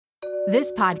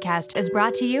This podcast is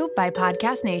brought to you by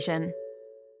Podcast Nation.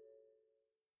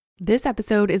 This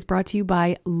episode is brought to you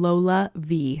by Lola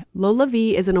V. Lola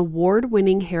V is an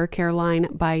award-winning hair care line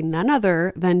by none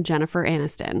other than Jennifer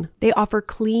Aniston. They offer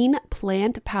clean,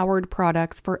 plant-powered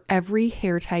products for every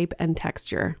hair type and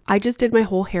texture. I just did my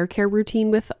whole hair care routine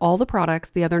with all the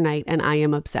products the other night, and I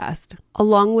am obsessed.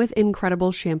 Along with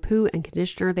incredible shampoo and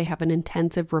conditioner, they have an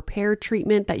intensive repair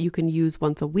treatment that you can use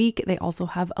once a week. They also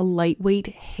have a lightweight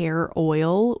hair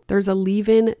oil. There's a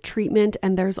leave-in treatment,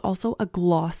 and there's also a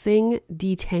glossing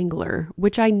detangler,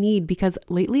 which I need because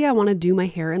lately I want to do my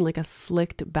hair in like a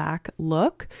slicked back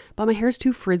look, but my hair's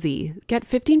too frizzy. Get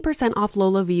 15% off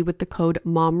Lola V with the code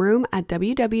MOMROOM at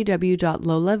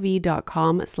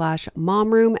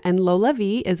www.lolav.com/momroom, and Lola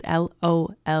V is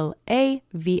LOLAVIE.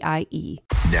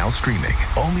 Now streaming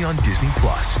only on Disney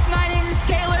Plus. My name is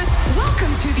Taylor.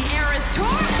 Welcome to the Eras Tour.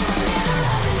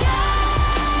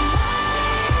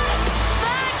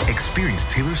 Experience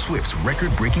Taylor Swift's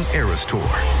record-breaking Eras Tour.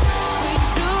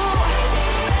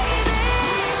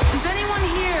 Does anyone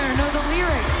here know the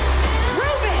lyrics?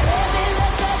 Prove it!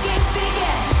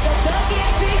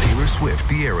 Taylor Swift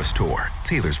The Eras Tour,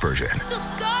 Taylor's version,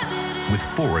 with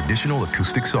 4 additional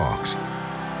acoustic songs.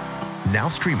 Now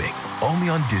streaming only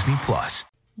on Disney Plus.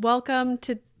 Welcome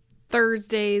to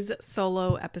Thursday's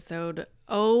solo episode.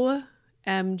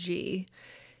 OMG.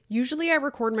 Usually I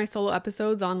record my solo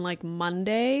episodes on like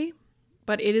Monday,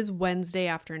 but it is Wednesday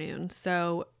afternoon.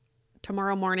 So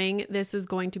tomorrow morning, this is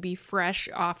going to be fresh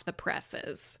off the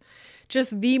presses.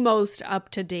 Just the most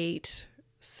up-to-date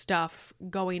stuff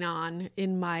going on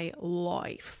in my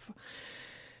life.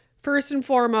 First and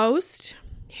foremost,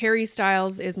 Harry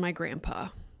Styles is my grandpa.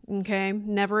 Okay,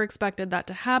 never expected that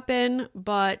to happen,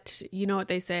 but you know what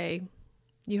they say.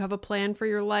 You have a plan for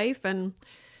your life and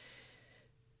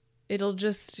it'll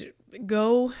just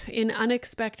go in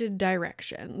unexpected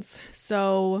directions.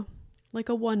 So, like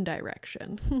a One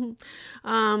Direction.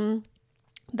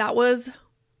 That was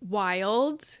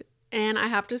wild. And I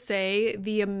have to say,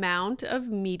 the amount of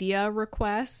media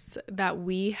requests that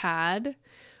we had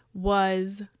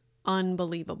was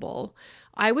unbelievable.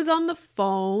 I was on the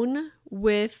phone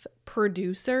with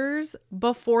producers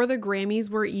before the Grammys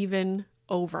were even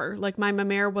over. Like my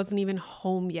mama wasn't even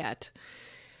home yet.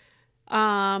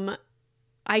 I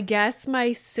guess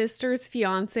my sister's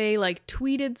fiance like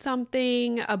tweeted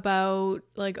something about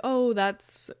like, oh,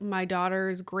 that's my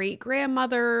daughter's great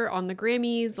grandmother on the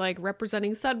Grammys, like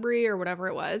representing Sudbury or whatever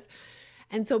it was.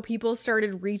 And so people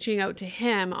started reaching out to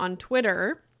him on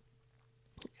Twitter.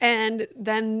 And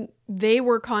then they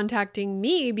were contacting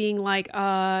me being like,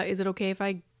 is it okay if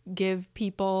I give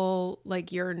people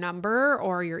like your number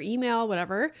or your email,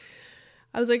 whatever?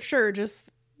 I was like, sure,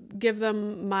 just give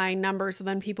them my number. So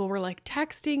then people were like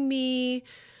texting me.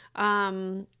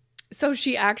 So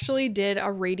she actually did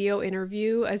a radio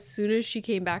interview as soon as she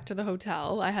came back to the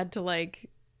hotel. I had to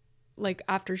like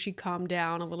after she calmed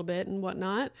down a little bit and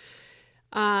whatnot.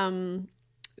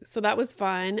 So that was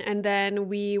fun. And then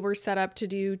we were set up to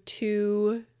do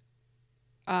 2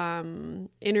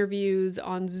 interviews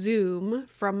on Zoom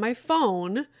from my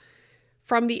phone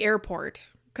from the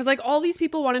airport. Because like all these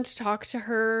people wanted to talk to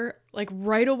her like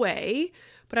right away.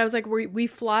 But I was like, we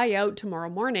fly out tomorrow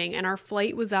morning and our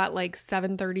flight was at like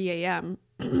 7:30 a.m.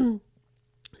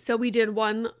 So we did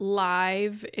one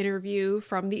live interview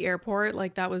from the airport.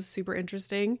 Like that was super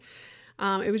interesting.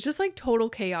 It was just like total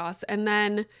chaos. And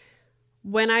then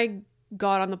when I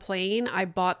got on the plane, I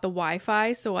bought the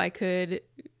Wi-Fi so I could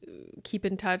keep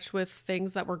in touch with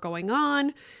things that were going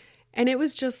on. And it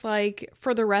was just like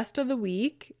for the rest of the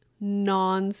week,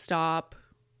 nonstop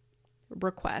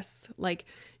requests, like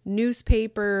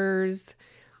newspapers,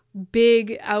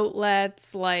 big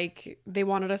outlets, like they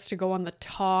wanted us to go on the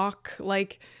talk,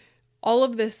 like all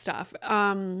of this stuff.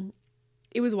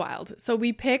 It was wild. So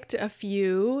we picked a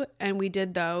few and we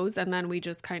did those, and then we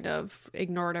just kind of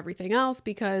ignored everything else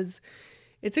because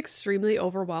it's extremely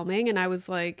overwhelming. And I was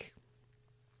like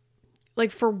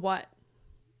for what?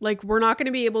 Like, we're not going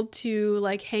to be able to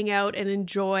like hang out and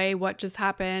enjoy what just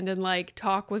happened and like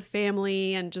talk with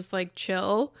family and just like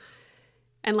chill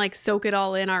and like soak it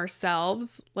all in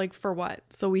ourselves. Like for what?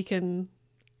 So we can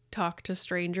talk to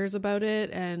strangers about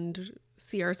it and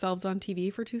see ourselves on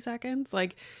TV for 2 seconds.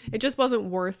 Like it just wasn't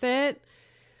worth it.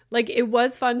 Like it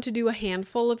was fun to do a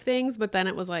handful of things, but then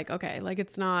it was like, okay, like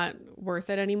it's not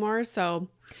worth it anymore. So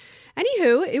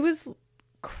anywho, it was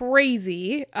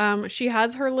crazy. She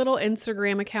has her little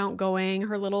Instagram account going,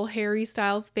 her little Harry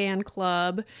Styles fan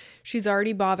club. She's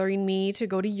already bothering me to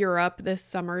go to Europe this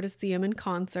summer to see him in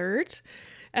concert.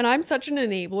 And I'm such an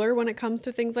enabler when it comes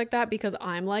to things like that because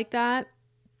I'm like that.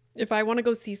 if I want to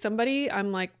go see somebody,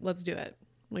 I'm like, let's do it.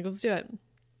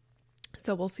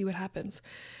 So we'll see what happens.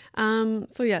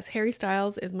 So yes, Harry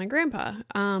Styles is my grandpa.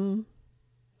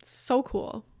 So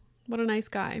cool. What a nice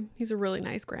guy. He's a really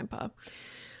nice grandpa.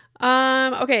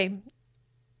 Okay.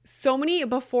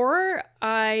 Before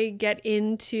I get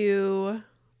into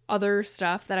other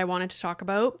stuff that I wanted to talk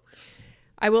about,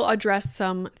 I will address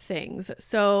some things.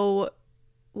 So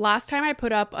last time I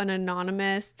put up an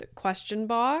anonymous question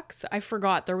box, I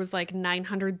forgot there was like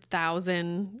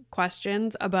 900,000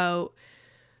 questions about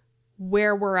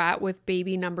where we're at with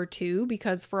baby number 2,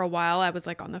 because for a while I was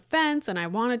like on the fence and I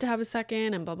wanted to have a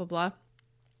second and blah, blah, blah.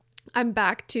 I'm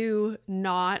back to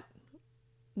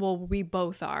we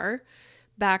both are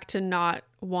back to not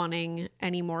wanting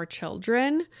any more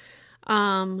children.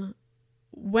 The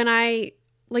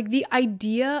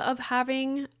idea of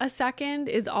having a second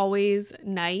is always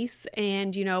nice.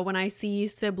 And, when I see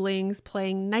siblings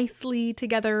playing nicely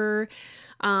together,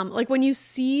 when you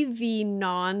see the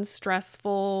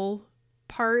non-stressful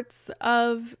parts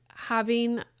of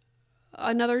having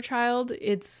another child,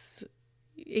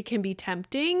 it can be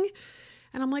tempting.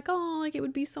 And I'm like, oh, like it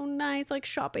would be so nice. Like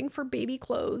shopping for baby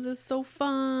clothes is so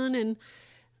fun. And,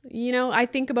 I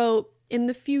think about in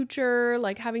the future,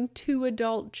 like having 2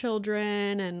 adult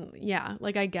children, and yeah,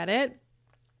 like I get it.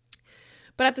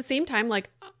 But at the same time, like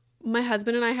my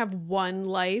husband and I have one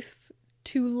life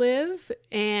to live,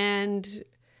 and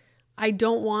I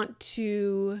don't want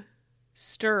to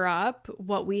stir up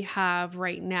what we have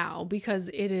right now because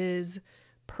it is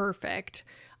perfect.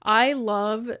 I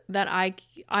love that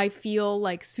I feel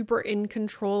like super in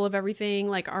control of everything.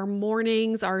 Like our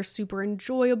mornings are super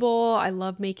enjoyable. I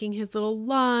love making his little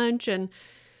lunch and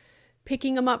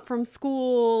picking him up from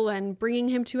school and bringing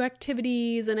him to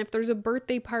activities. And if there's a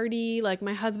birthday party, like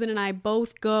my husband and I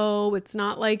both go. It's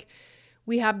not like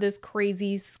we have this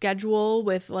crazy schedule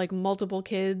with like multiple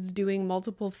kids doing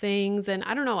multiple things. And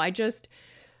I don't know,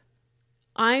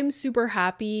 I'm super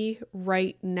happy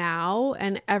right now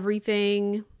and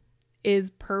everything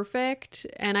is perfect,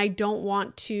 and I don't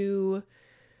want to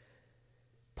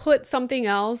put something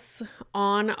else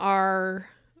on our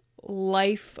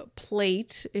life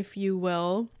plate, if you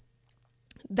will,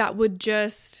 that would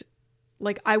just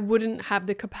like I wouldn't have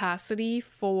the capacity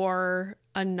for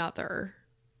another.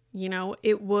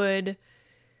 It would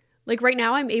like right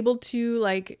now I'm able to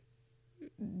like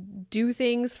do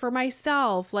things for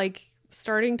myself, like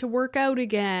starting to work out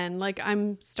again. Like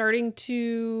I'm starting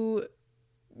to,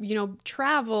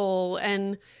 travel,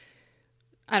 and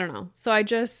I don't know. So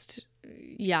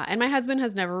and my husband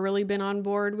has never really been on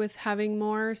board with having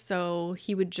more. So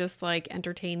he would just like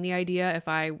entertain the idea if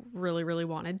I really, really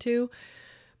wanted to.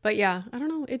 But yeah, I don't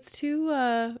know. It's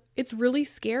really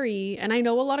scary. And I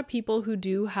know a lot of people who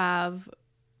do have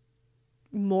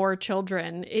more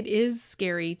children. It is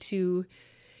scary to,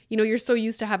 you're so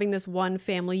used to having this one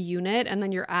family unit, and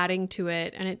then you're adding to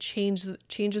it, and it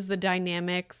changes the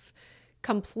dynamics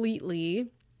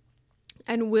completely.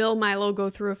 And will Milo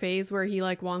go through a phase where he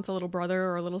like wants a little brother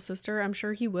or a little sister? I'm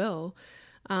sure he will.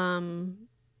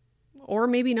 Or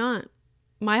maybe not.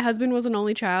 My husband was an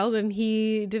only child and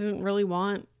he didn't really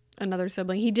want another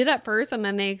sibling. He did at first, and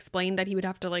then they explained that he would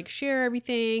have to like share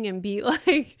everything and be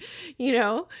like,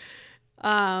 yeah.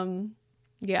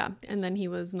 And then he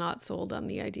was not sold on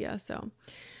the idea. So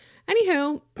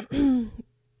anywho,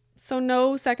 so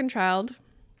no second child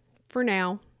for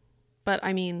now. But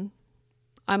I mean,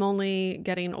 I'm only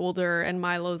getting older and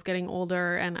Milo's getting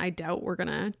older, and I doubt we're going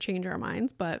to change our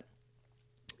minds. But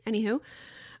anywho,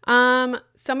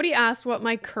 somebody asked what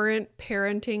my current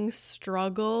parenting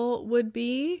struggle would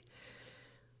be.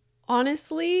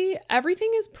 Honestly,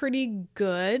 everything is pretty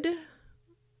good.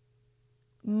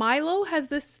 Milo has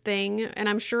this thing, and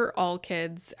I'm sure all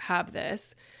kids have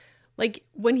this, like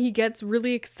when he gets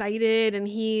really excited and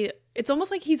it's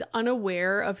almost like he's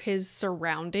unaware of his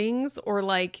surroundings or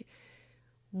like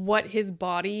what his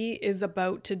body is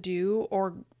about to do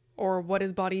or what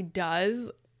his body does.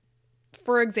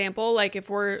 For example, like if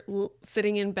we're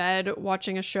sitting in bed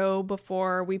watching a show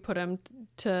before we put him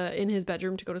in his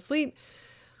bedroom to go to sleep,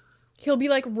 he'll be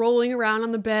like rolling around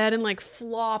on the bed and like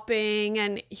flopping,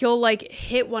 and he'll like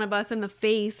hit one of us in the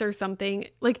face or something.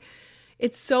 Like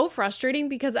it's so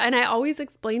frustrating and I always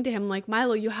explain to him like,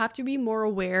 Milo, you have to be more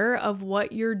aware of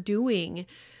what you're doing.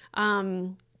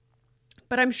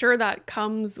 But I'm sure that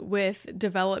comes with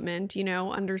development,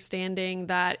 understanding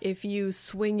that if you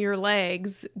swing your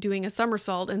legs doing a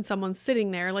somersault and someone's sitting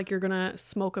there, like you're going to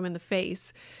smoke them in the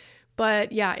face.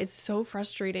 But yeah, it's so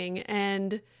frustrating.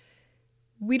 And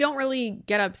we don't really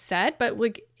get upset, but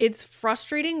like it's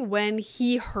frustrating when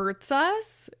he hurts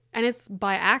us and it's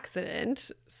by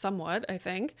accident, somewhat, I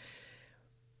think,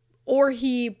 or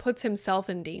he puts himself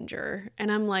in danger.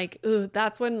 And I'm like, ugh,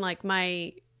 that's when like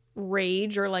my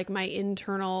rage or like my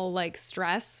internal like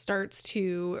stress starts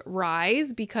to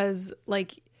rise, because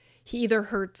like he either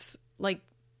hurts, like,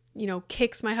 you know,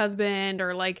 kicks my husband,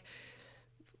 or like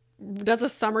does a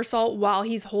somersault while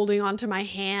he's holding onto my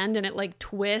hand and it like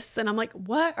twists, and I'm like,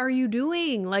 what are you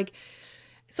doing? Like,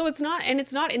 so it's not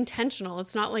intentional.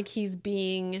 It's not like he's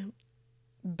being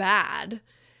bad,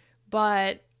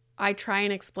 but I try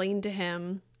and explain to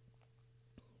him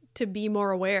to be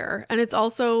more aware. And it's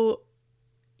also,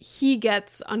 he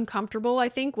gets uncomfortable, I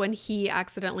think, when he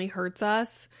accidentally hurts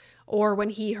us or when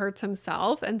he hurts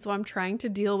himself. And so I'm trying to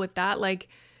deal with that. Like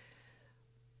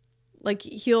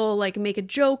he'll like make a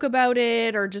joke about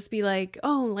it, or just be like,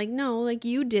 oh, like, no, like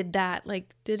you did that,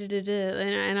 like,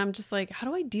 and I'm just like, how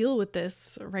do I deal with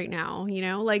this right now? You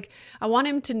know, like I want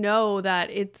him to know that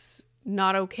it's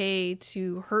not okay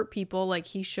to hurt people. Like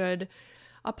he should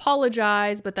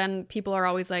apologize, but then people are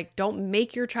always like, don't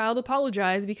make your child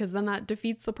apologize, because then that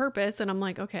defeats the purpose. And I'm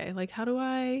like, okay, like how do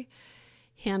I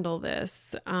handle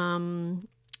this?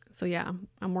 So yeah,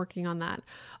 I'm working on that.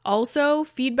 Also,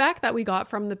 feedback that we got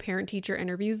from the parent-teacher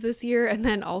interviews this year, and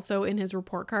then also in his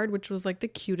report card, which was like the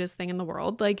cutest thing in the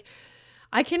world. Like,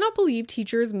 I cannot believe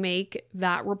teachers make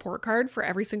that report card for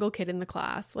every single kid in the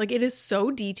class. Like, it is so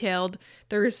detailed.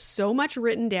 There is so much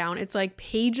written down. It's like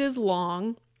pages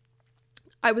long.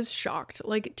 I was shocked.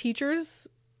 Like, teachers,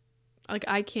 like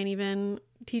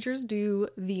teachers do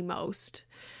the most.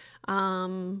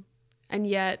 And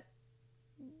yet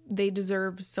they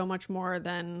deserve so much more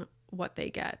than what they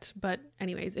get. But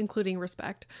anyways, including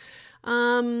respect. But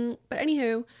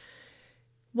anywho,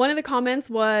 one of the comments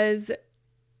was,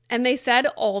 and they said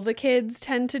all the kids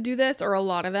tend to do this, or a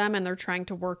lot of them, and they're trying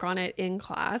to work on it in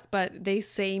class, but they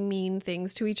say mean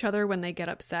things to each other when they get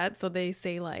upset. So they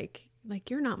say like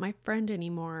you're not my friend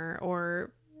anymore,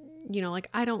 or, you know, like,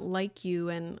 I don't like you,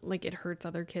 and like it hurts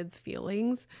other kids'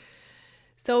 feelings.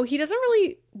 So he doesn't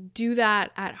really do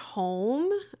that at home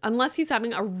unless he's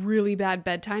having a really bad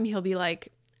bedtime. He'll be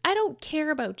like, I don't care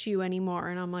about you anymore.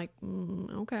 And I'm like,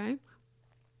 okay,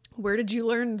 where did you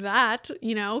learn that?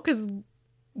 You know, because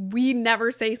we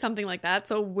never say something like that.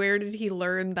 So where did he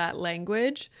learn that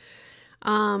language?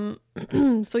 So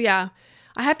yeah,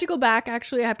 I have to go back.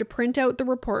 Actually, I have to print out the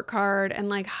report card and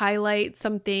like highlight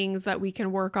some things that we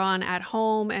can work on at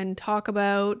home and talk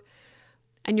about.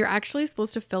 And you're actually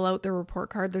supposed to fill out the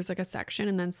report card. There's like a section,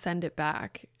 and then send it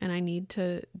back. And I need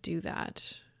to do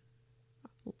that.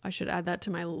 I should add that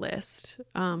to my list,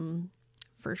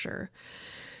 for sure.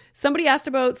 Somebody asked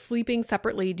about sleeping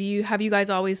separately. Have you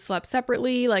guys always slept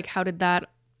separately? Like, how did that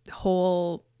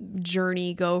whole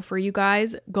journey go for you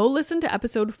guys? Go listen to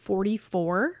episode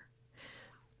 44.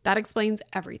 That explains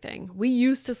everything. We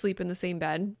used to sleep in the same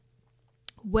bed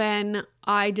when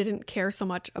I didn't care so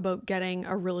much about getting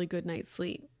a really good night's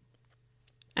sleep,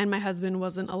 and my husband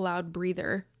wasn't a loud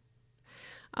breather.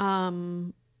 But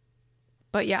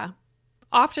yeah,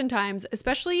 oftentimes,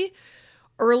 especially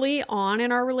early on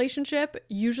in our relationship,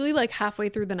 usually like halfway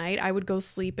through the night, I would go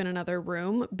sleep in another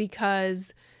room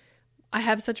because I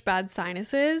have such bad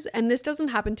sinuses. And this doesn't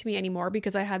happen to me anymore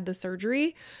because I had the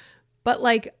surgery, but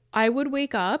like I would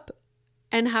wake up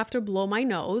and have to blow my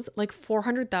nose like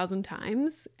 400,000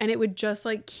 times, and it would just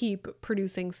like keep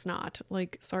producing snot.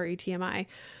 Like, sorry, TMI.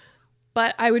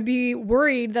 But I would be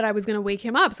worried that I was going to wake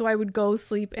him up, so I would go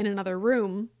sleep in another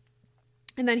room.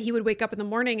 And then he would wake up in the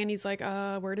morning and he's like,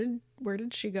 where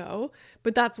did she go?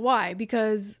 But that's why,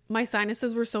 because my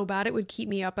sinuses were so bad, it would keep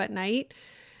me up at night.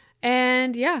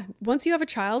 And yeah, once you have a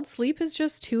child, sleep is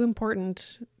just too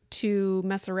important to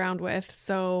mess around with.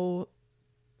 So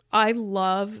I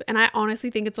love, and I honestly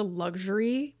think it's a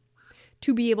luxury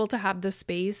to be able to have the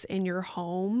space in your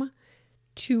home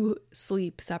to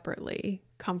sleep separately,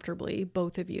 comfortably,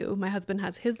 both of you. My husband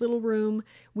has his little room.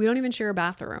 We don't even share a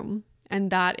bathroom. And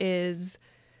that is,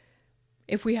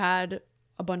 if we had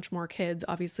a bunch more kids,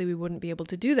 obviously we wouldn't be able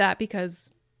to do that because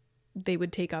they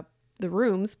would take up the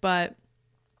rooms, but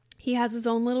he has his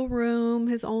own little room,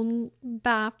 his own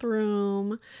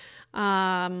bathroom.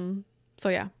 So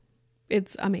yeah.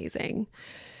 It's amazing.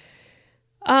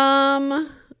 A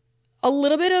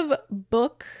little bit of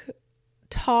book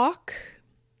talk.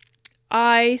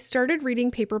 I started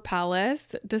reading Paper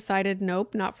Palace, decided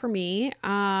nope, not for me.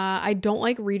 I don't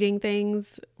like reading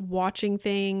things, watching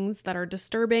things that are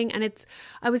disturbing. And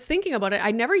I was thinking about it.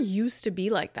 I never used to be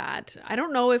like that. I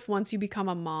don't know if once you become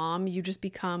a mom, you just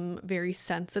become very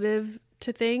sensitive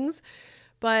to things,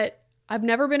 but I've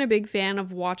never been a big fan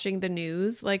of watching the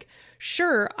news. Like,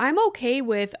 sure, I'm okay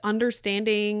with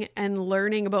understanding and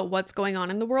learning about what's going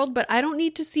on in the world, but I don't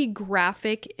need to see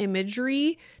graphic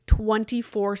imagery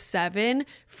 24/7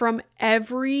 from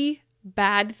every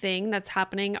bad thing that's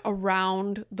happening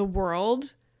around the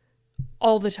world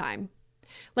all the time.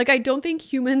 Like, I don't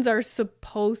think humans are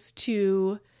supposed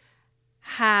to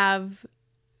have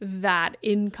that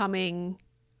incoming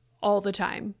all the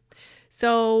time.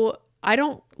 So I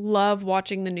don't love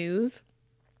watching the news.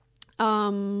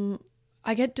 I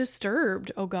get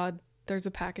disturbed. Oh God, there's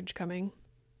a package coming.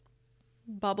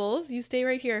 Bubbles, you stay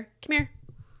right here. Come here.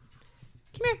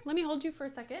 Come here. Let me hold you for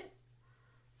a second.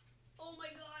 Oh my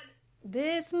God.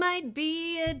 This might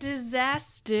be a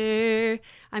disaster.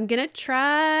 I'm gonna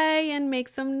try and make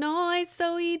some noise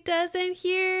so he doesn't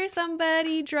hear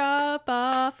somebody drop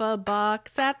off a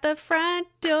box at the front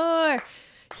door.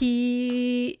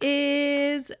 He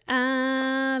is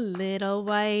a little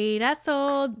white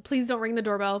asshole. Please don't ring the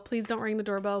doorbell. Please don't ring the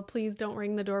doorbell. Please don't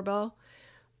ring the doorbell.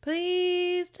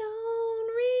 Please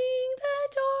don't ring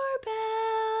the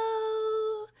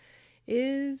doorbell.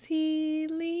 Is he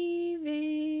leaving?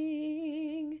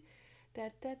 Da,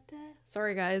 da, da.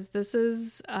 Sorry guys, this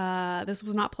was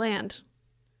not planned.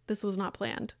 This was not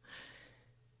planned.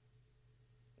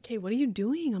 Okay, what are you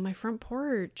doing on my front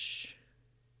porch?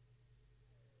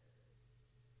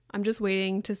 I'm just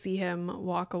waiting to see him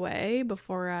walk away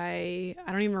before I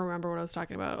don't even remember what I was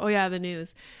talking about. Oh yeah, the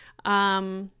news.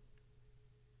 I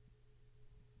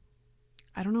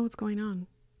don't know what's going on.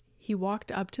 He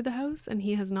walked up to the house and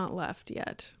he has not left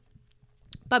yet.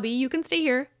 Bubby, you can stay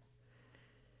here.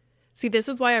 See, this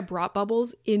is why I brought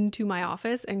Bubbles into my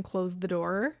office and closed the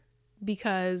door,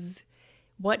 because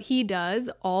what he does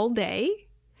all day,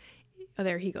 oh,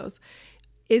 there he goes,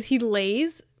 is he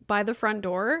lays by the front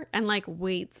door and like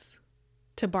waits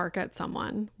to bark at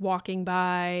someone walking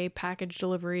by, package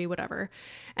delivery, whatever.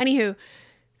 Anywho,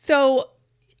 so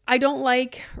I don't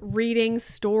like reading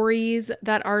stories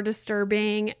that are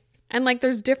disturbing, and like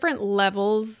there's different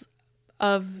levels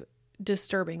of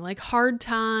disturbing. Like hard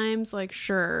times, like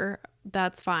sure,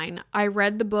 that's fine. I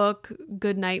read the book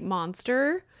Goodnight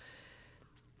Monster.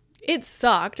 It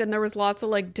sucked and there was lots of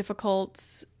like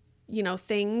difficult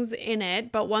things in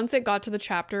it. But once it got to the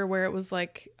chapter where it was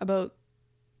like about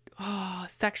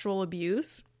sexual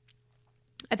abuse,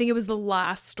 I think it was the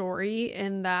last story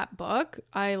in that book,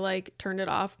 I like turned it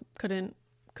off, couldn't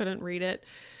read it.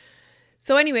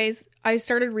 So anyways, I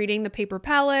started reading The Paper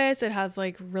Palace. It has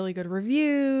like really good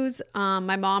reviews.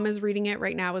 My mom is reading it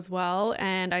right now as well.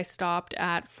 And I stopped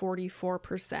at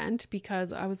 44%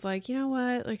 because I was like, you know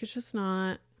what? Like, it's just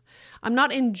not, I'm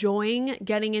not enjoying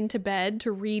getting into bed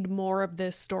to read more of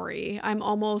this story. I'm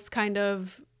almost kind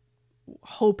of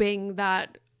hoping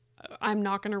that I'm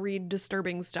not going to read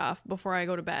disturbing stuff before I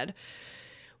go to bed.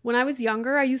 When I was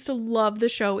younger, I used to love the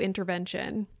show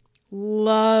Intervention.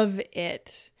 Love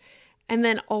it. And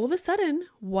then all of a sudden,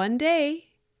 one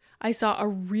day, I saw a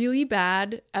really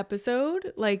bad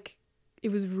episode. Like, it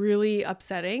was really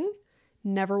upsetting.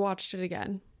 Never watched it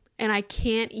again. And I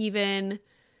can't even...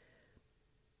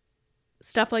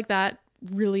 Stuff like that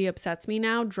really upsets me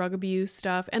now. Drug abuse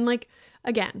stuff. And like,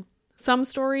 again, some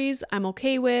stories I'm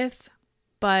okay with,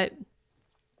 but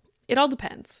it all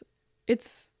depends. It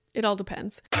all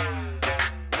depends.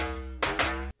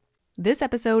 This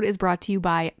episode is brought to you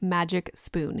by Magic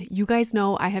Spoon. You guys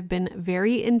know I have been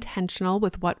very intentional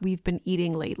with what we've been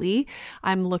eating lately.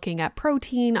 I'm looking at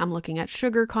protein, I'm looking at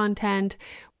sugar content,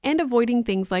 and avoiding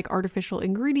things like artificial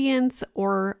ingredients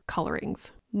or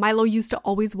colorings. Milo used to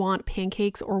always want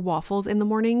pancakes or waffles in the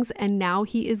mornings, and now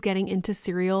he is getting into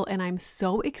cereal, and I'm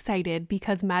so excited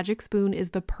because Magic Spoon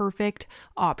is the perfect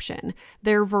option.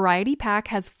 Their variety pack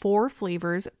has 4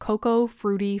 flavors: cocoa,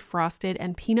 fruity, frosted,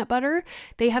 and peanut butter.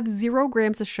 They have 0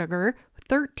 grams of sugar,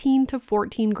 13 to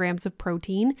 14 grams of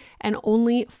protein, and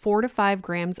only 4 to 5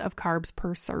 grams of carbs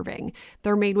per serving.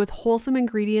 They're made with wholesome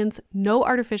ingredients, no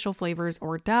artificial flavors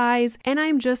or dyes, and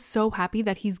I'm just so happy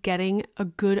that he's getting a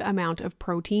good amount of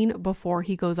protein before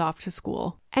he goes off to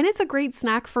school. And it's a great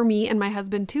snack for me and my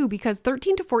husband too, because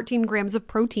 13 to 14 grams of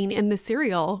protein in the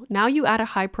cereal, now you add a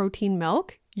high protein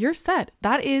milk, you're set.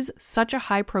 That is such a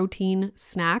high protein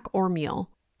snack or meal.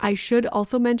 I should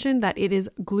also mention that it is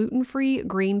gluten-free,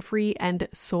 grain-free, and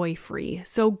soy-free.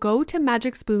 So go to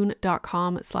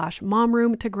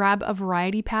magicspoon.com/momroom to grab a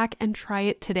variety pack and try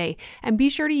it today. And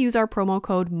be sure to use our promo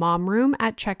code MOMROOM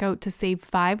at checkout to save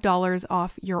 $5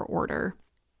 off your order.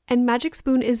 And Magic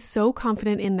Spoon is so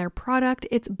confident in their product,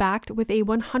 it's backed with a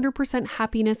 100%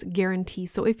 happiness guarantee.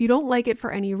 So if you don't like it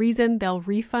for any reason, they'll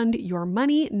refund your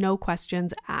money, no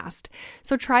questions asked.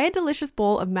 So try a delicious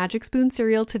bowl of Magic Spoon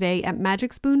cereal today at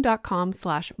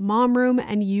magicspoon.com/momroom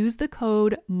and use the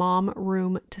code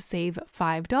MOMROOM to save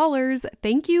 $5.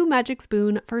 Thank you, Magic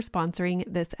Spoon, for sponsoring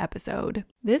this episode.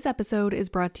 This episode is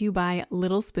brought to you by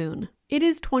Little Spoon. It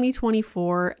is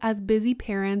 2024. As busy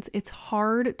parents, it's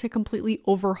hard to completely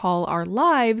overhaul our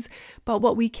lives, but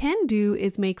what we can do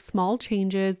is make small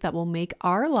changes that will make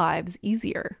our lives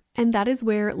easier. And that is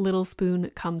where Little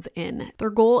Spoon comes in. Their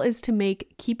goal is to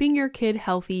make keeping your kid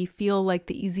healthy feel like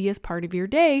the easiest part of your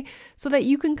day so that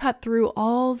you can cut through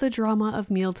all the drama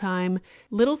of mealtime.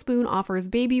 Little Spoon offers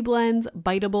baby blends,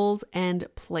 biteables,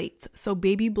 and plates. So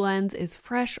baby blends is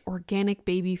fresh, organic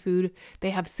baby food. They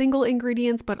have single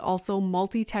ingredients, but also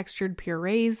multi-textured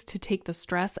purees to take the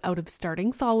stress out of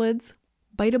starting solids.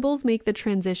 Biteables make the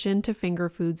transition to finger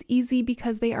foods easy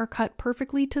because they are cut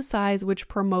perfectly to size, which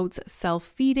promotes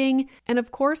self-feeding. And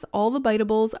of course, all the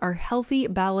biteables are healthy,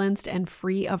 balanced, and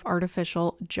free of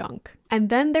artificial junk. And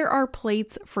then there are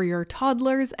plates for your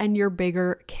toddlers and your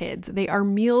bigger kids. They are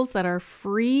meals that are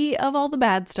free of all the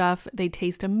bad stuff. They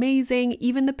taste amazing.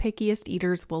 Even the pickiest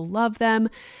eaters will love them.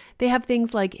 They have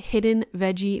things like hidden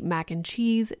veggie mac and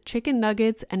cheese, chicken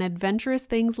nuggets, and adventurous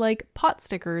things like pot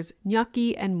stickers,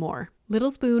 gnocchi, and more.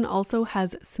 Little Spoon also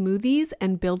has smoothies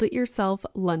and build-it-yourself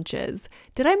lunches.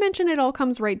 Did I mention it all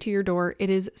comes right to your door? It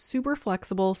is super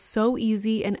flexible, so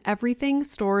easy, and everything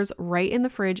stores right in the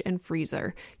fridge and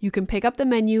freezer. You can pick up the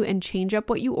menu and change up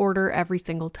what you order every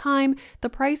single time. The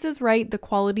price is right, the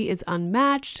quality is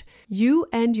unmatched. You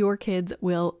and your kids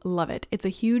will love it. It's a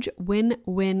huge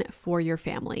win-win for your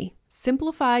family.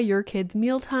 Simplify your kids'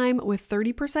 mealtime with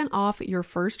 30% off your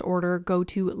first order. Go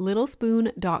to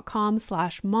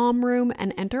littlespoon.com/momroom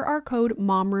and enter our code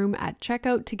MOMROOM at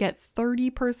checkout to get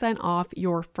 30% off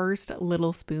your first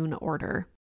Little Spoon order.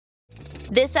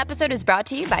 This episode is brought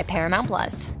to you by Paramount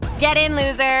Plus. Get in,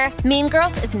 loser! Mean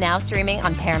Girls is now streaming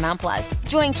on Paramount Plus.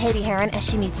 Join Katie Heron as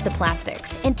she meets the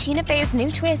plastics in Tina Fey's new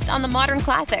twist on the modern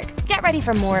classic. Get ready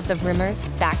for more of the rumors,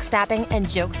 backstabbing, and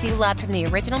jokes you loved from the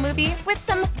original movie with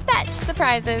some fetch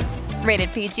surprises.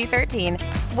 Rated PG-13.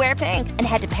 Wear pink and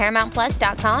head to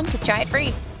ParamountPlus.com to try it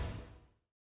free.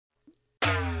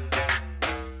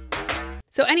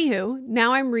 So anywho,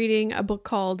 now I'm reading a book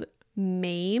called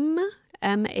Maame,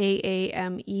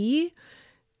 Maame.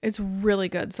 It's really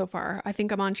good so far. I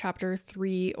think I'm on chapter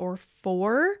 3 or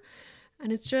 4.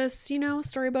 And it's just, a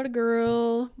story about a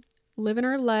girl living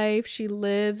her life.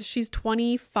 She's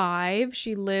 25.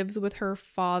 She lives with her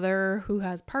father who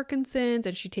has Parkinson's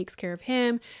and she takes care of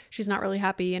him. She's not really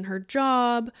happy in her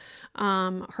job.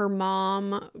 Her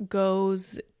mom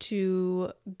goes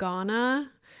to Ghana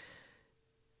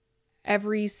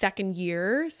every second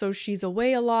year, so she's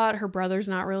away a lot. Her brother's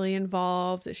not really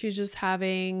involved. She's just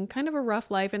having kind of a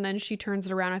rough life, and then she turns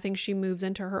it around. I think she moves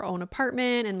into her own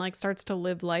apartment and starts to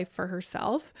live life for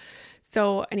herself.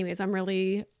 So anyways, I'm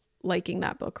really liking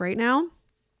that book right now.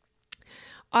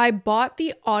 I bought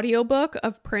the audiobook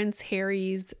of Prince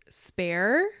Harry's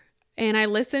Spare, and I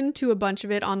listened to a bunch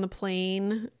of it on the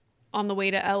plane on the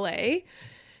way to LA,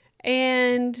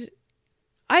 and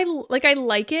I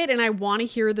like it and I want to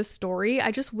hear the story.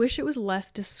 I just wish it was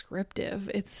less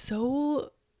descriptive. It's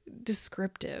so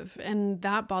descriptive and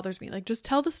that bothers me. Just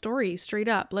tell the story straight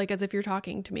up, as if you're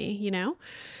talking to me,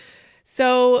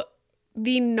 So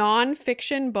the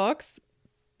nonfiction books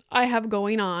I have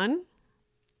going on,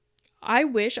 I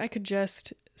wish I could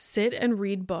just sit and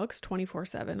read books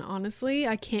 24/7. Honestly,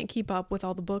 I can't keep up with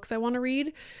all the books I want to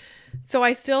read. So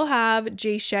I still have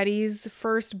Jay Shetty's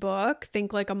first book,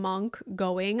 Think Like a Monk,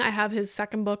 going. I have his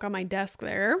second book on my desk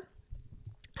there.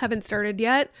 Haven't started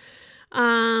yet.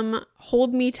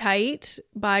 Hold Me Tight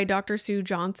by Dr. Sue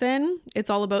Johnson. It's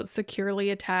all about securely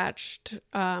attached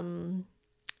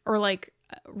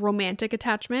romantic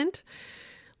attachment.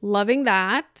 Loving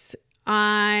that.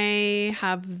 I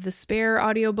have the Spare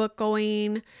audiobook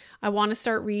going. I want to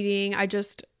start reading. I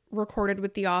just recorded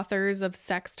with the authors of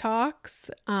Sex Talks.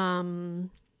 I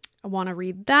want to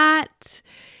read that.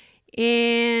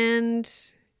 And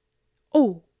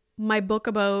my book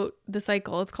about the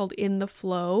cycle. It's called In the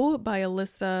Flow by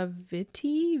Alyssa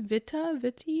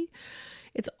Vitti.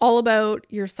 It's all about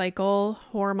your cycle,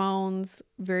 hormones.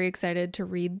 Very excited to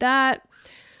read that.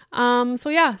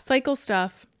 Cycle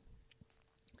stuff.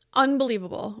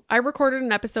 Unbelievable. I recorded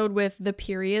an episode with the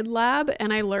Period Lab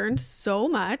and I learned so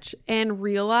much and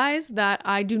realized that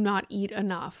I do not eat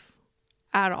enough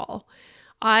at all.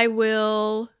 I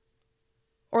will,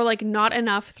 not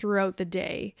enough throughout the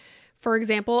day. For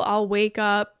example, I'll wake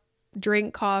up,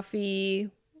 drink coffee,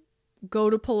 go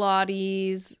to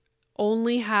Pilates,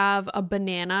 only have a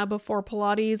banana before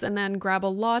Pilates, and then grab a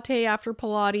latte after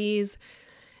Pilates,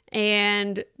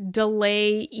 and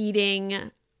delay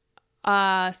eating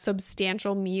a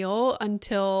substantial meal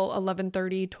until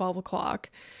 11:30, 12 o'clock.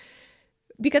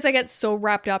 Because I get so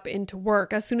wrapped up into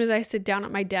work. As soon as I sit down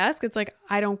at my desk, it's like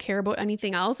I don't care about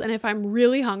anything else. And if I'm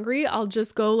really hungry, I'll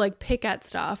just go like pick at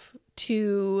stuff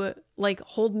to like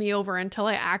hold me over until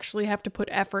I actually have to put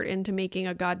effort into making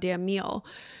a goddamn meal.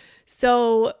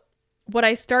 So what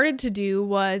I started to do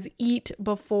was eat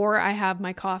before I have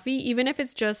my coffee, even if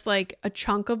it's just like a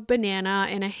chunk of banana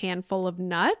and a handful of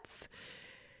nuts.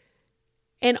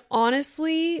 And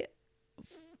honestly,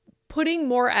 putting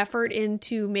more effort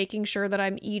into making sure that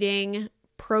I'm eating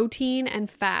protein and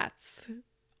fats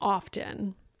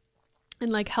often,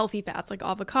 and like healthy fats like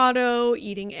avocado,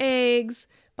 eating eggs,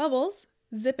 Bubbles,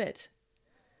 zip it.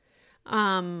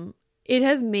 It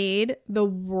has made the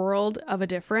world of a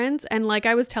difference. And like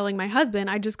I was telling my husband,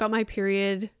 I just got my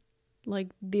period like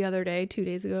the other day, 2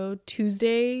 days ago,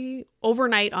 Tuesday,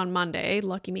 overnight on Monday,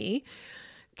 lucky me,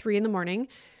 3 a.m.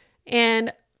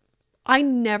 And I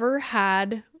never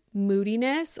had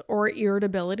moodiness or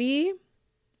irritability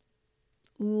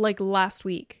like last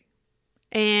week.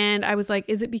 And I was like,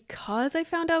 is it because I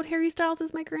found out Harry Styles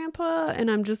is my grandpa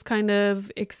and I'm just kind of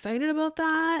excited about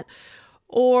that?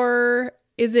 Or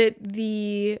is it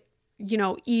the,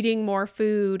 eating more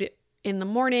food in the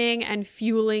morning and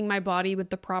fueling my body with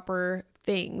the proper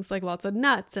things like lots of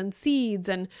nuts and seeds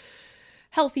and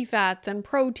healthy fats and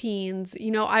proteins?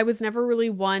 I was never really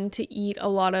one to eat a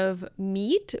lot of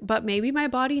meat, but maybe my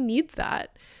body needs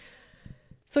that.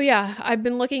 So yeah, I've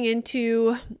been looking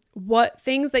into what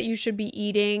things that you should be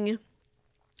eating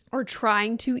or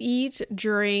trying to eat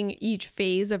during each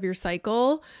phase of your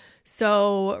cycle.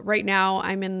 So right now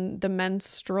I'm in the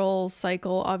menstrual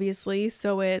cycle, obviously.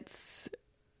 So it's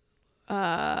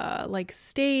like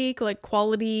steak, like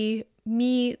quality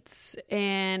meats,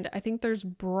 and I think there's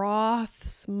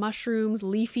broths, mushrooms,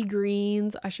 leafy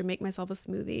greens. I should make myself a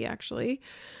smoothie actually.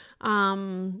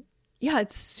 Yeah,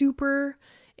 it's super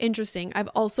interesting. I've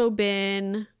also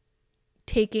been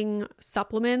taking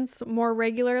supplements more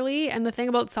regularly. And the thing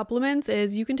about supplements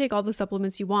is you can take all the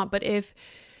supplements you want, but if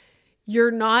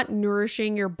you're not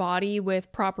nourishing your body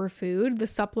with proper food, the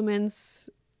supplements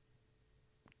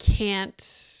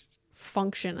can't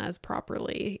function as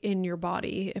properly in your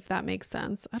body, if that makes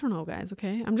sense. I don't know, guys,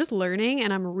 okay? I'm just learning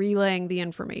and I'm relaying the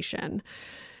information.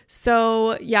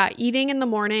 So yeah, eating in the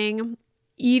morning,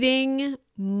 eating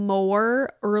more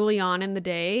early on in the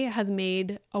day has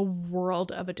made a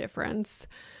world of a difference.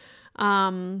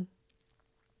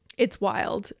 It's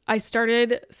wild.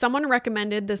 Someone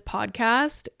recommended this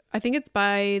podcast. I think it's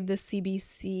by the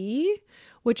CBC,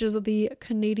 which is the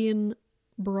Canadian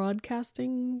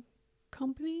Broadcasting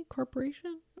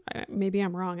Corporation. Maybe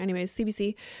I'm wrong. Anyways,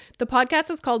 CBC. The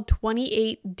podcast is called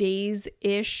 28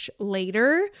 Days-ish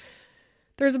Later.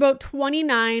 There's about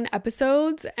 29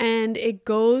 episodes and it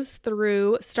goes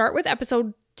through, start with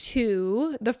episode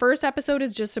 2. The first episode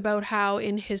is just about how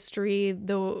in history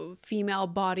the female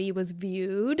body was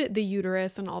viewed, the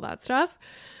uterus and all that stuff.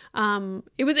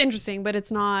 It was interesting, but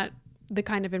it's not the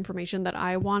kind of information that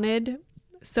I wanted.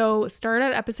 So start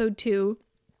at episode 2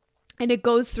 and it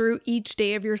goes through each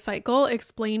day of your cycle,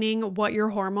 explaining what your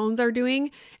hormones are doing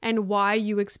and why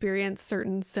you experience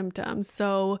certain symptoms.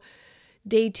 So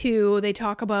day 2, they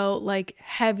talk about like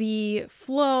heavy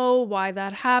flow, why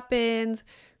that happens,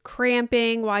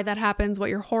 cramping, why that happens,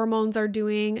 what your hormones are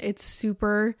doing. It's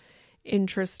super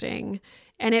interesting.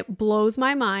 And it blows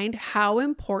my mind how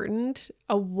important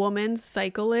a woman's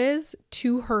cycle is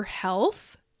to her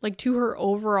health, like to her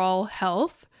overall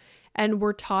health. And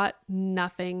we're taught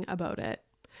nothing about it.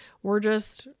 We're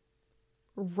just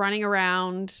running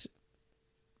around.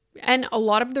 And a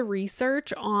lot of the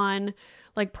research on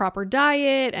like proper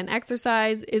diet and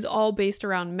exercise is all based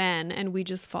around men and we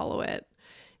just follow it.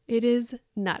 It is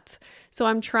nuts. So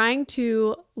I'm trying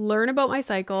to learn about my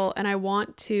cycle and I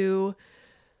want to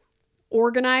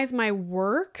organize my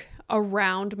work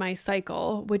around my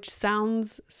cycle, which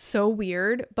sounds so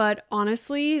weird, but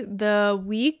honestly, the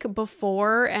week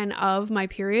before and of my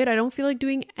period, I don't feel like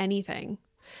doing anything.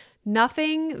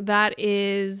 Nothing that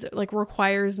is like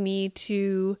requires me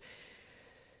to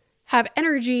have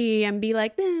energy and be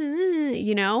like, I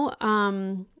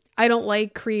don't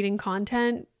like creating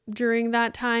content during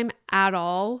that time at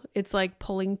all. It's like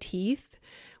pulling teeth,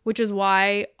 which is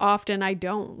why often I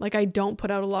don't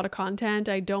put out a lot of content.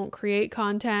 I don't create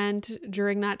content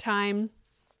during that time.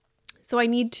 So I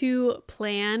need to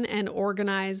plan and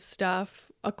organize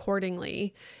stuff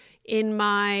accordingly. In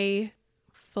my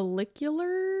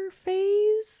follicular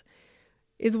phase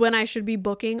is when I should be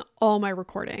booking all my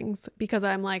recordings because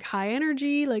I'm like high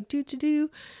energy, like do.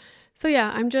 So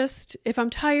yeah, if I'm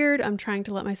tired, I'm trying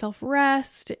to let myself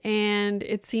rest, and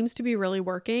it seems to be really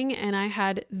working. And I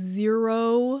had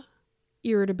 0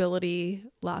 irritability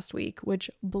last week,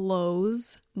 which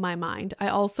blows my mind. I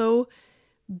also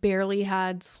barely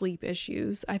had sleep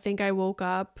issues. I think I woke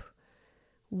up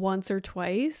once or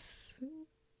twice,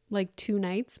 like 2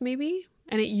 nights maybe.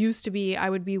 And it used to be I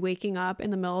would be waking up in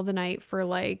the middle of the night for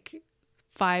like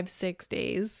 5-6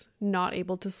 days, not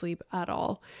able to sleep at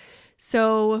all.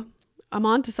 So I'm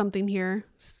on to something here.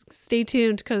 Stay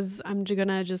tuned because I'm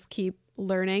gonna just keep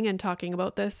learning and talking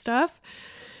about this stuff.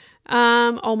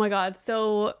 Oh my God.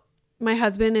 So my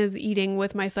husband is eating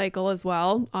with my cycle as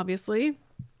well, obviously.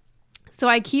 So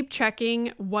I keep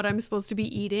checking what I'm supposed to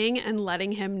be eating and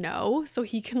letting him know so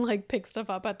he can like pick stuff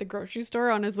up at the grocery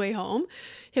store on his way home.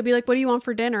 He'll be like, what do you want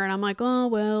for dinner? And I'm like, oh,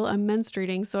 well, I'm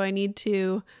menstruating, so I need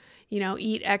to,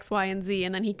 eat X, Y, and Z.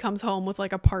 And then he comes home with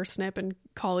like a parsnip and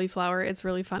cauliflower. It's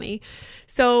really funny.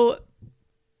 So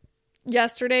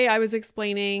yesterday I was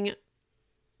explaining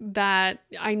that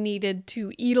I needed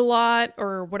to eat a lot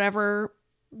or whatever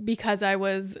because I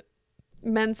was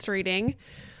menstruating.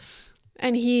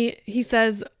 And he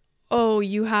says, oh,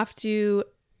 you have to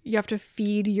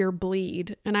feed your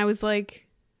bleed. And I was like,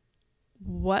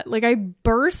 what? Like I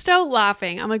burst out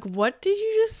laughing. I'm like, what did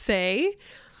you just say?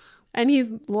 And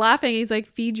he's laughing. He's like,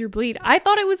 feed your bleed. I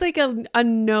thought it was like a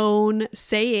known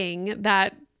saying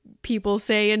that people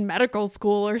say in medical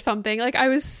school or something. Like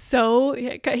he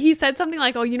said something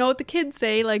like, oh, you know what the kids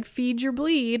say, like feed your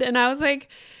bleed. And I was like,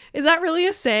 is that really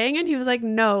a saying? And he was like,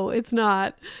 no, it's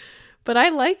not. But I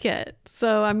like it,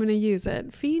 so I'm going to use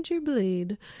it. Feed your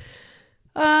bleed.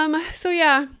 So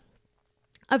yeah,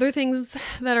 other things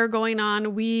that are going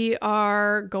on. We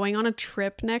are going on a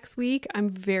trip next week. I'm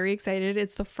very excited.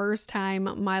 It's the first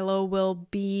time Milo will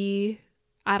be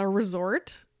at a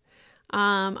resort.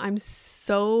 I'm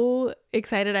so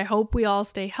excited. I hope we all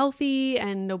stay healthy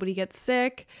and nobody gets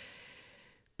sick.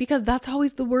 Because that's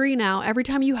always the worry now. Every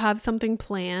time you have something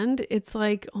planned, it's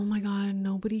like, oh my God,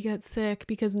 nobody gets sick.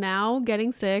 Because now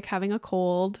getting sick, having a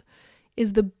cold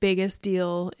is the biggest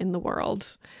deal in the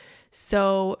world.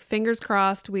 So fingers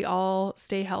crossed, we all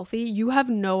stay healthy. You have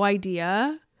no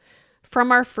idea.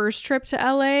 From our first trip to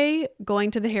LA,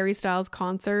 going to the Harry Styles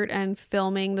concert and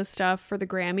filming the stuff for the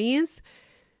Grammys,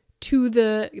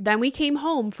 then we came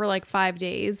home for like 5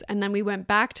 days and then we went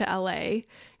back to LA.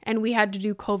 And we had to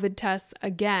do COVID tests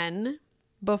again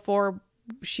before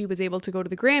she was able to go to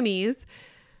the Grammys.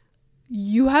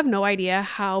 You have no idea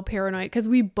how paranoid, because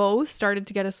we both started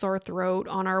to get a sore throat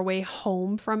on our way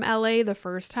home from LA the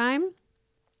first time.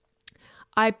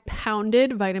 I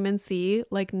pounded vitamin C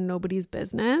like nobody's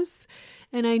business.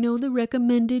 And I know the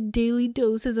recommended daily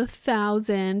dose is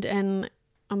 1,000. And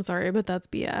I'm sorry, but that's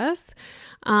BS.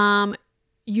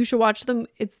 You should watch them.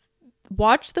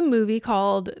 Watch the movie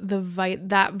called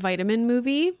That Vitamin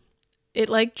Movie. It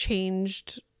like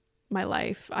changed my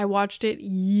life. I watched it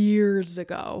years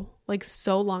ago, like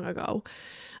so long ago.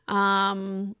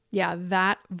 Yeah,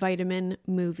 That Vitamin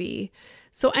Movie.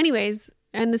 So anyways,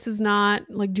 and this is not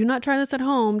like, do not try this at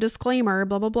home. Disclaimer,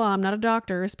 blah, blah, blah. I'm not a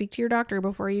doctor. Speak to your doctor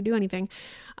before you do anything.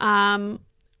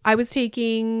 I was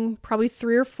taking probably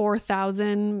 3,000 or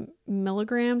 4,000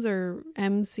 milligrams or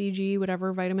mcg,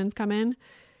 whatever vitamins come in,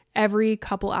 every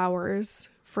couple hours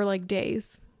for like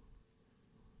days.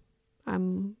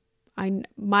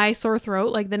 My sore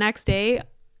throat, like the next day,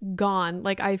 gone.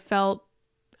 Like I felt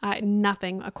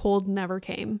nothing. A cold never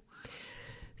came.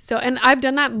 So, and I've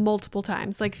done that multiple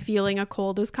times, like feeling a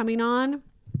cold is coming on,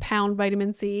 pound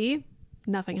vitamin C,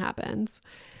 nothing happens.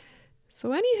 So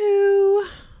anywho,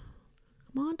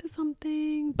 I'm on to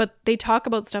something. But they talk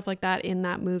about stuff like that in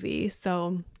that movie.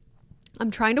 So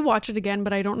I'm trying to watch it again,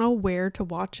 but I don't know where to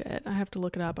watch it. I have to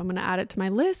look it up. I'm going to add it to my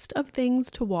list of things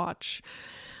to watch.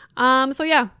 So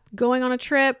yeah, going on a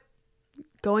trip,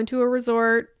 going to a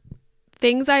resort,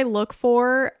 things I look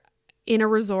for in a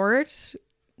resort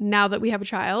now that we have a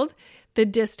child, the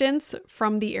distance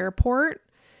from the airport,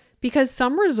 because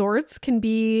some resorts can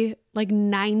be like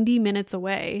 90 minutes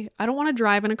away. I don't want to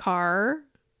drive in a car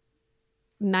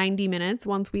 90 minutes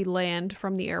once we land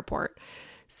from the airport.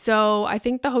 So I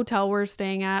think the hotel we're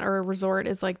staying at or a resort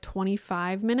is like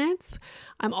 25 minutes.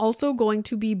 I'm also going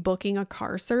to be booking a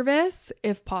car service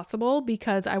if possible,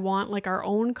 because I want like our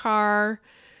own car,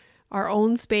 our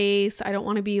own space. I don't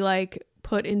want to be like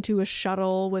put into a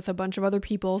shuttle with a bunch of other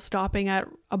people stopping at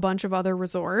a bunch of other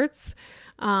resorts.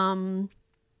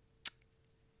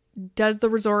 does the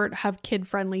resort have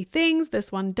kid-friendly things?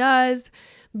 This one does.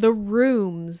 The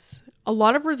rooms. A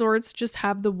lot of resorts just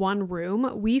have the one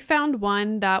room. We found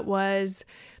one that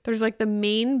there's like the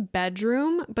main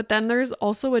bedroom, but then there's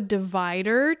also a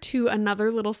divider to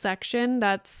another little section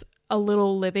that's a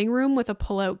little living room with a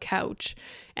pull-out couch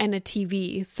and a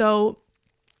TV. So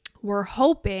we're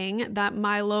hoping that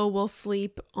Milo will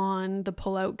sleep on the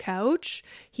pull-out couch.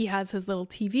 He has his little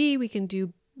TV. We can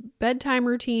do bedtime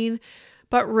routine.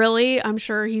 But really, I'm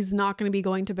sure he's not going to be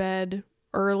going to bed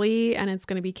early and it's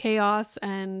going to be chaos.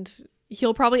 And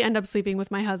he'll probably end up sleeping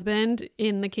with my husband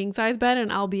in the king-size bed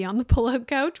and I'll be on the pull-out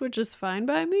couch, which is fine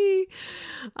by me.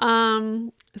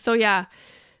 So yeah.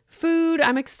 Food,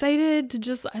 I'm excited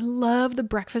to I love the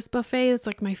breakfast buffet. It's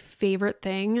like my favorite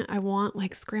thing. I want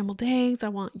like scrambled eggs. I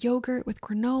want yogurt with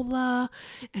granola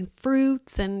and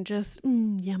fruits and just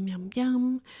yum, yum,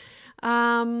 yum.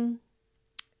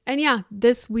 And yeah,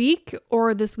 this week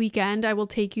or this weekend, I will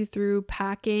take you through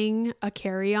packing a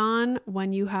carry-on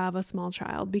when you have a small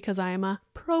child because I am a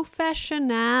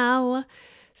professional.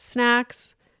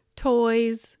 Snacks,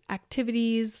 toys,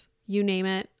 activities, you name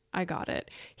it. I got it.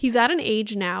 He's at an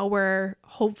age now where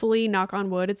hopefully, knock on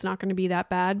wood, it's not going to be that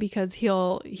bad because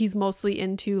he's mostly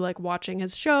into like watching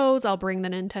his shows. I'll bring the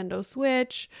Nintendo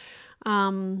Switch.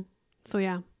 So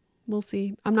yeah, we'll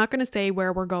see. I'm not going to say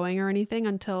where we're going or anything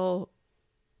until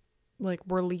like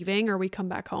we're leaving or we come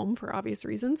back home for obvious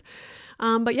reasons.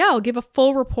 But yeah, I'll give a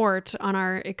full report on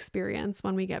our experience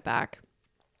when we get back.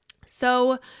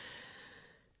 So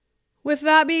with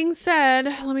that being said,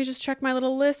 let me just check my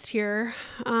little list here.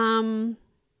 That's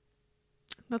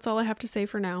all I have to say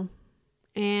for now.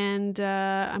 And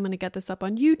I'm going to get this up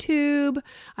on YouTube.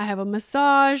 I have a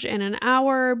massage in an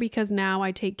hour because now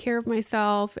I take care of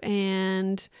myself.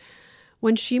 And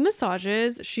when she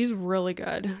massages, she's really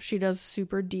good. She does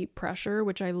super deep pressure,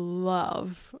 which I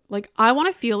love. Like, I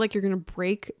want to feel like you're going to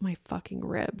break my fucking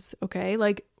ribs, okay?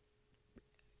 Like,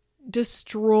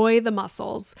 destroy the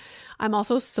muscles. I'm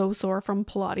also so sore from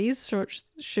Pilates, so it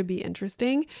should be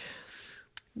interesting.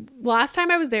 Last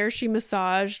time I was there, she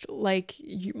massaged like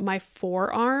my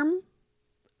forearm.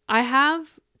 I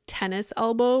have tennis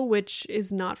elbow, which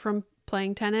is not from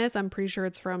playing tennis. I'm pretty sure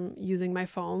it's from using my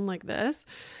phone like this.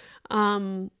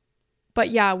 But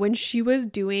yeah, when she was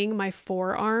doing my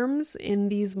forearms in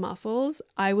these muscles,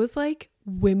 I was like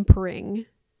whimpering,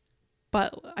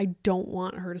 but I don't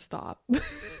want her to stop.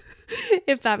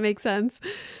 If that makes sense.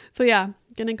 So yeah,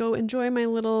 gonna go enjoy my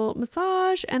little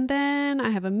massage and then I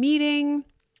have a meeting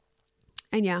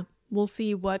and yeah, we'll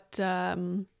see what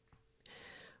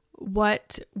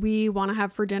we want to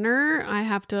have for dinner. I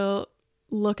have to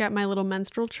look at my little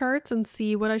menstrual charts and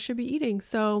see what I should be eating.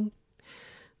 So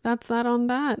that's that on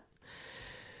that.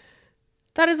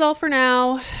 That is all for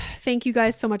now. Thank you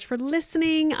guys so much for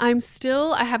listening. I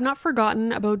have not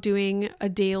forgotten about doing a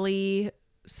daily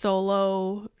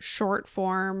solo short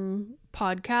form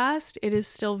podcast. It is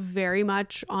still very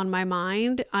much on my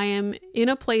mind. I am in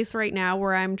a place right now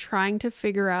where I'm trying to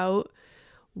figure out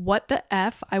what the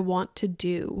F I want to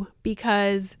do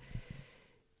because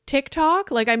TikTok,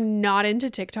 like I'm not into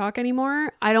TikTok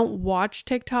anymore. I don't watch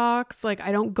TikToks. Like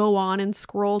I don't go on and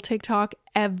scroll TikTok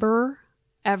ever.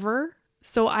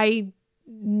 So I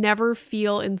never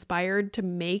feel inspired to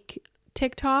make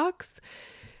TikToks.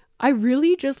 I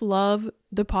really just love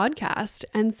the podcast.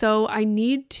 And so I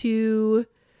need to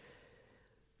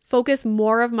focus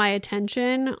more of my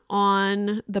attention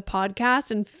on the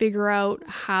podcast and figure out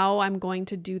how I'm going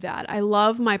to do that. I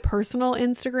love my personal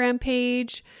Instagram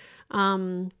page.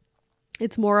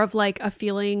 It's more of like a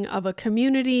feeling of a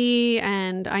community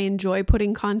and I enjoy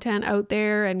putting content out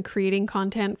there and creating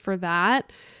content for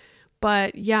that.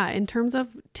 But yeah, in terms of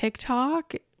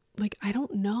TikTok, like, I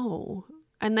don't know.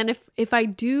 And then if I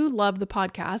do love the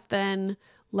podcast, then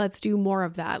let's do more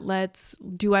of that.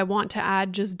 Do I want to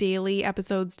add just daily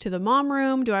episodes to the Mom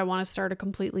Room? Do I want to start a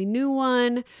completely new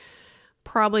one?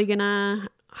 Probably gonna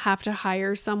have to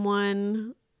hire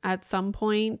someone at some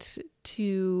point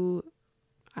to,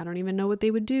 I don't even know what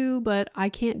they would do, but I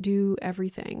can't do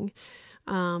everything.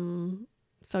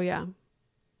 So yeah,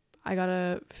 I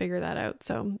gotta figure that out.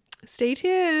 So stay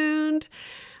tuned.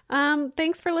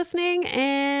 Thanks for listening,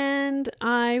 and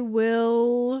I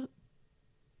will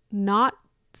not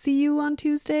see you on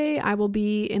Tuesday. I will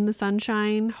be in the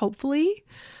sunshine, hopefully.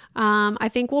 I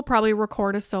think we'll probably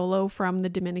record a solo from the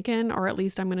Dominican, or at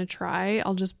least I'm going to try.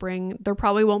 There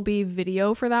probably won't be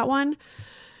video for that one.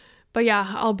 But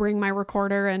yeah, I'll bring my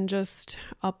recorder and just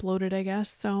upload it, I guess.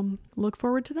 So look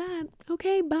forward to that.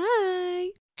 Okay,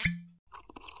 bye.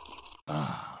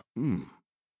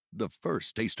 The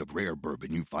first taste of rare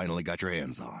bourbon you finally got your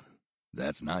hands on.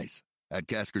 That's nice. At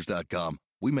Caskers.com,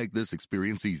 we make this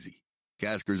experience easy.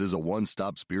 Caskers is a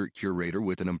one-stop spirit curator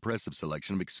with an impressive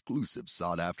selection of exclusive,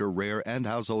 sought-after, rare, and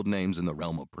household names in the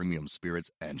realm of premium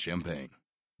spirits and champagne.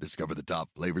 Discover the top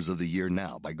flavors of the year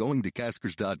now by going to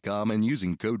Caskers.com and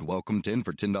using code WELCOME10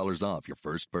 for $10 off your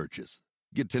first purchase.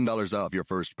 Get $10 off your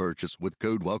first purchase with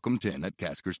code WELCOME10 at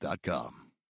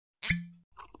Caskers.com.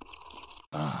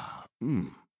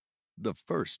 The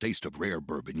first taste of rare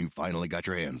bourbon you finally got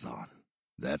your hands on.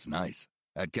 That's nice.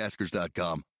 At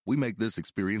Caskers.com, we make this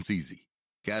experience easy.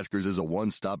 Caskers is a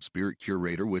one-stop spirit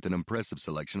curator with an impressive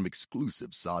selection of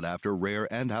exclusive, sought-after,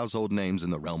 rare, and household names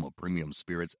in the realm of premium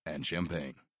spirits and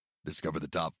champagne. Discover the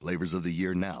top flavors of the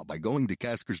year now by going to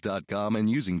Caskers.com and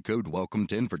using code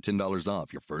WELCOME10 for $10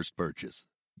 off your first purchase.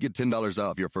 Get $10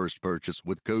 off your first purchase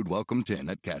with code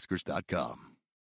WELCOME10 at Caskers.com.